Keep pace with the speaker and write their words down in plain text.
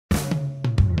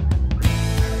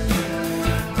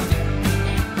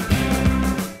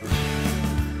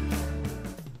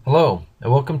Hello and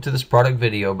welcome to this product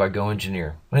video by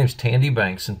GoEngineer. My name is Tandy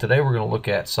Banks and today we're going to look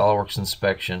at SOLIDWORKS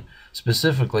Inspection,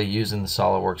 specifically using the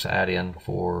SOLIDWORKS add-in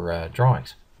for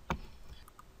drawings.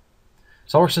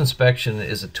 SOLIDWORKS Inspection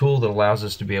is a tool that allows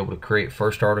us to be able to create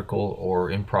first article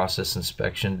or in-process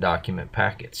inspection document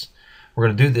packets. We're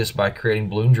going to do this by creating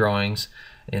balloon drawings.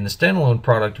 In the standalone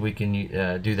product we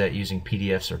can do that using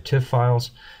PDFs or TIFF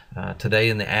files. Today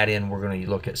in the add-in we're going to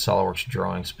look at SOLIDWORKS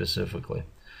drawings specifically.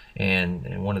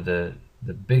 And one of the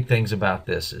big things about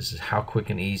this is how quick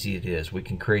and easy it is. We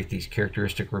can create these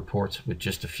characteristic reports with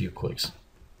just a few clicks.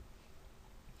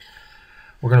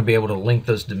 We're going to be able to link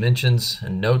those dimensions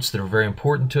and notes that are very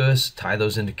important to us, tie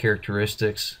those into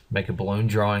characteristics, make a balloon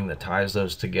drawing that ties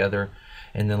those together,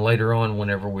 and then later on,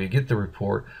 whenever we get the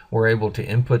report, we're able to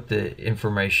input the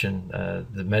information,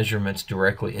 the measurements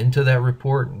directly into that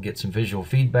report and get some visual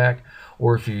feedback.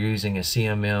 Or if you're using a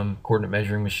CMM, coordinate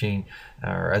measuring machine,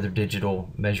 or other digital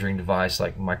measuring device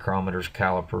like micrometers,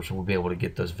 calipers, we'll be able to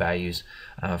get those values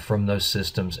from those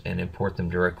systems and import them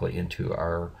directly into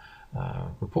our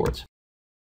reports.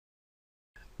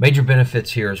 Major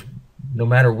benefits here is no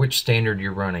matter which standard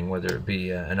you're running, whether it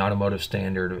be an automotive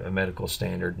standard, a medical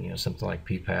standard, something like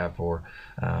PPAP or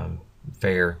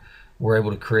FAIR, we're able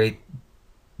to create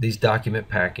these document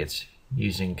packets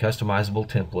using customizable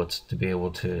templates to be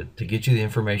able to get you the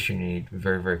information you need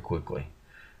very, very quickly.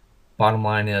 Bottom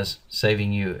line is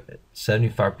saving you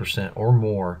 75% or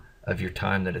more of your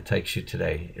time that it takes you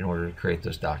today in order to create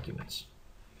those documents.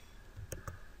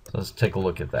 So let's take a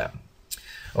look at that.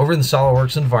 Over in the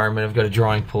SOLIDWORKS environment, I've got a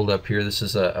drawing pulled up here. This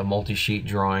is a multi-sheet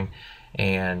drawing,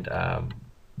 and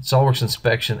SOLIDWORKS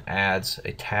Inspection adds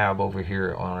a tab over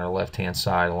here on our left-hand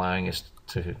side, allowing us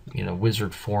to,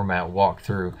 wizard format, walk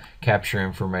through, capture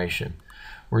information.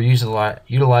 We're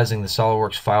utilizing the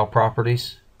SOLIDWORKS file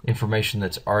properties, information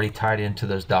that's already tied into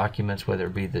those documents, whether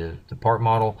it be the part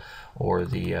model or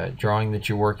the drawing that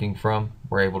you're working from.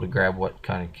 We're able to grab what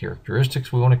kind of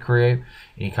characteristics we want to create,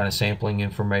 any kind of sampling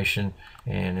information,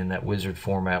 and in that wizard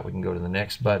format we can go to the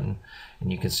next button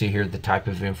and you can see here the type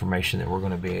of information that we're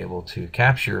going to be able to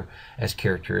capture as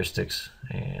characteristics.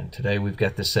 And today we've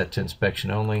got this set to inspection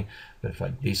only, but if I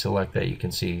deselect that, you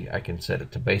can see I can set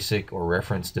it to basic or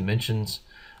reference dimensions.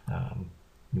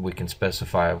 We can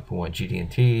specify if we want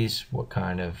GD&Ts, what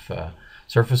kind of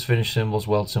surface finish symbols,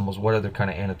 weld symbols, what other kind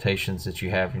of annotations that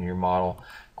you have in your model.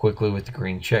 Quickly with the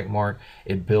green check mark,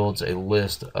 it builds a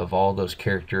list of all those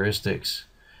characteristics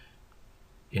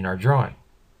in our drawing.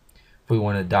 If we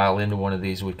want to dial into one of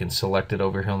these, we can select it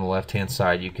over here on the left hand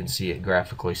side. You can see it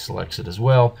graphically selects it as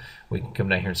well. We can come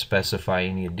down here and specify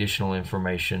any additional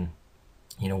information,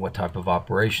 what type of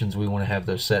operations we want to have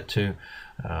those set to,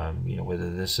 whether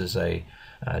this is a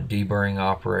deburring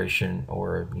operation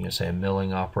or say a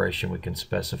milling operation. We can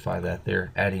specify that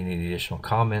there, adding any additional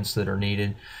comments that are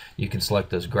needed. You can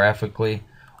select those graphically,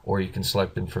 or you can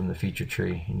select them from the feature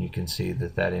tree, and you can see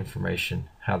that information,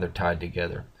 how they're tied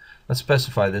together. Let's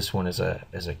specify this one as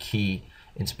a key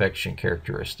inspection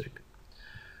characteristic.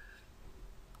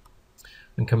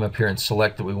 We can come up here and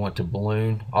select that we want to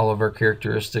balloon all of our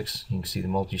characteristics. You can see the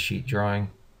multi-sheet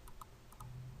drawing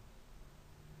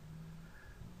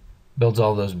builds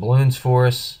all those balloons for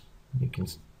us. You can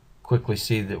quickly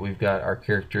see that we've got our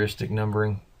characteristic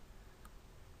numbering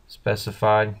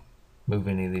specified. Move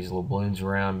any of these little balloons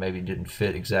around, maybe didn't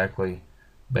fit exactly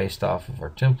based off of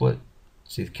our template.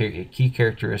 See the key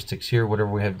characteristics here, whatever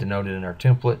we have denoted in our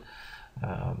template,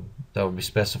 that will be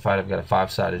specified. I've got a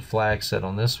 5-sided flag set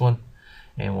on this one,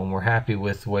 and when we're happy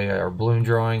with the way our balloon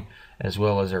drawing as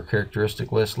well as our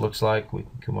characteristic list looks like, we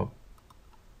can come up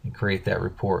and create that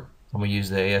report. I'm going to use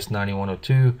the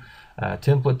AS9102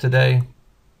 template today.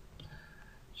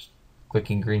 Just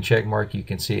clicking green check mark, you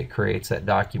can see it creates that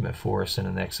document for us in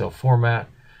an Excel format.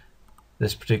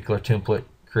 This particular template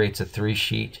creates a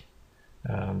 3-sheet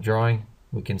drawing.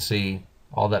 We can see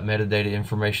all that metadata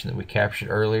information that we captured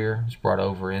earlier is brought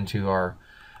over into our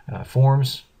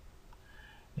forms.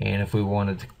 And if we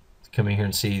wanted to come in here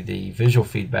and see the visual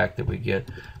feedback that we get,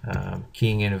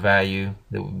 keying in a value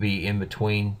that would be in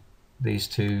between these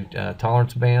two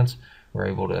tolerance bands, we're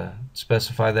able to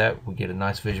specify that. We get a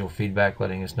nice visual feedback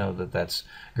letting us know that that's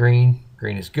green.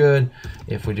 Green is good.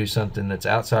 If we do something that's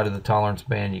outside of the tolerance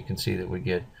band, you can see that we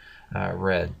get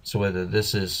red. So whether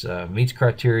this is meets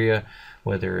criteria,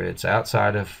 whether it's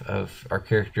outside of our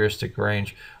characteristic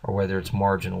range, or whether it's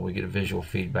marginal, we get a visual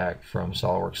feedback from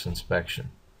SOLIDWORKS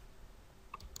Inspection.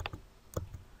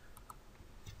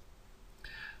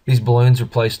 These balloons are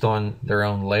placed on their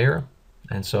own layer.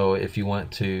 And so if you want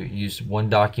to use one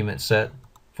document set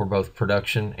for both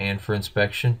production and for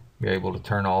inspection, you're able to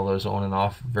turn all those on and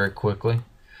off very quickly.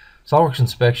 SOLIDWORKS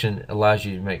Inspection allows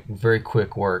you to make very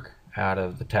quick work out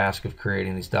of the task of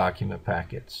creating these document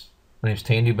packets. My name is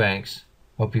Tandy Banks.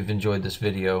 Hope you've enjoyed this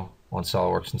video on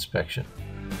SOLIDWORKS Inspection.